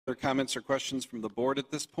Other comments or questions from the board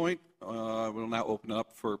at this point? We'll now open it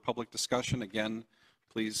up for public discussion. Again,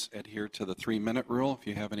 please adhere to the 3-minute rule if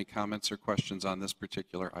you have any comments or questions on this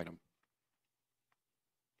particular item.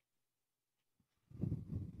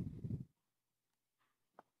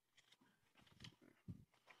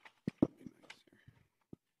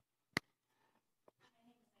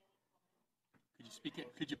 Could you speak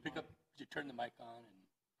it? Could you pick up? Could you turn the mic on?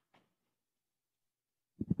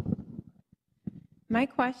 My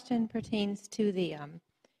question pertains to the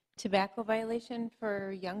tobacco violation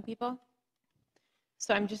for young people.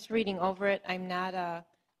 So I'm just reading over it. I'm not a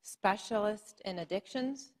specialist in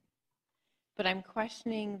addictions, but I'm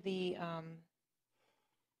questioning the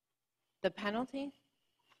penalty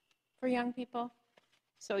for young people.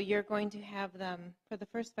 So you're going to have them, for the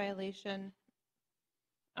first violation,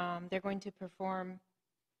 they're going to perform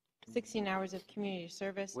 16 hours of community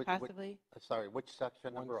service, possibly. Sorry, which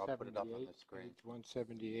section number? I'll put it up on the screen.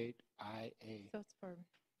 178 IA. So it's for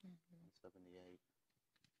 178.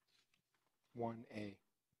 1A.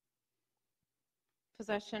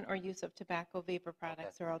 possession or use of tobacco, vapor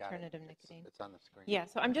products, Okay, or got it. alternative nicotine. It's on the screen. Yeah,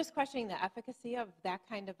 so I'm just questioning the efficacy of that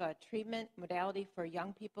kind of a treatment modality for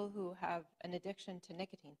young people who have an addiction to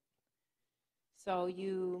nicotine. So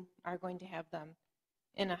you are going to have them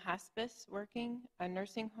in a hospice working, a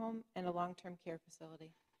nursing home, and a long-term care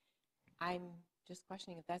facility. I'm just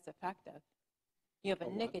questioning if that's effective. You have a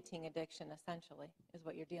nicotine addiction, essentially, is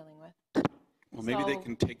what you're dealing with. Well, maybe they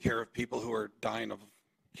can take care of people who are dying of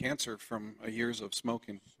cancer from years of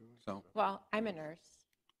smoking. So, well, I'm a nurse.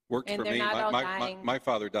 worked And for they're me. not all dying. My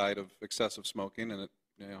father died of excessive smoking, and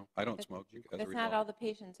I don't smoke as a That's result. not all the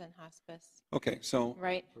patients in hospice, Okay, so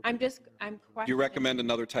right? I'm questioning. you recommend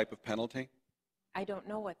another type of penalty? I don't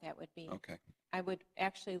know what that would be. Okay. I would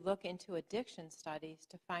actually look into addiction studies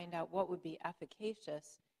to find out what would be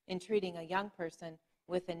efficacious in treating a young person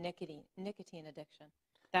with a nicotine addiction.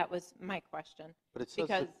 That was my question. But it says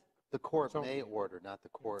because the court may order, not the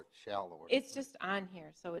court shall order. it's just on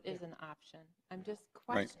here, so it is an option. I'm just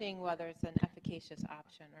questioning whether it's an efficacious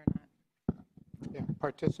option or not. Yeah,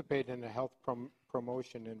 participate in a health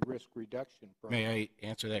promotion and risk reduction program. May I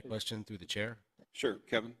answer that question through the chair? Sure,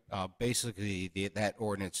 Kevin. Basically, that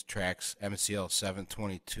ordinance tracks MCL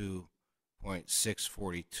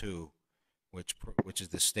 722.642, which is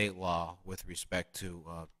the state law with respect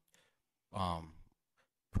to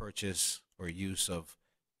purchase or use of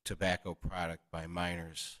tobacco product by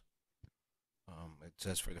minors. It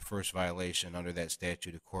says for the first violation under that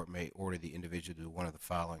statute, a court may order the individual to do one of the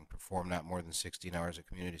following: perform not more than 16 hours of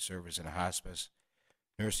community service in a hospice,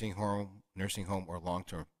 nursing home or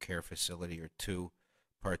long-term care facility, or 2,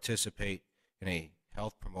 participate in a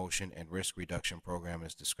health promotion and risk reduction program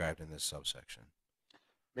as described in this subsection.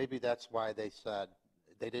 Maybe that's why they said,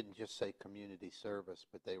 they didn't just say community service,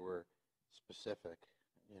 but they were specific,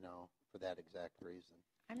 for that exact reason.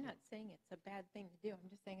 I'm not saying it's a bad thing to do. I'm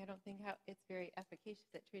just saying I don't think it's very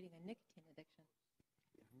efficacious at treating a nicotine addiction.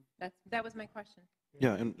 That was my question.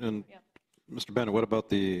 Yeah, and Yeah. Mr. Bennett, what about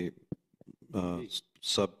the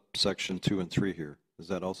subsection 2 and 3 here? Is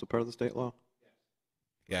that also part of the state law?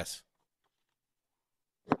 Yes.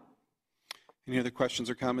 Any other questions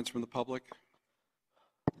or comments from the public?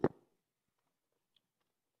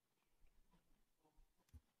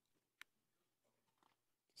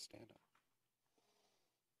 Stand up.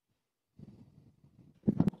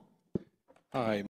 Hi.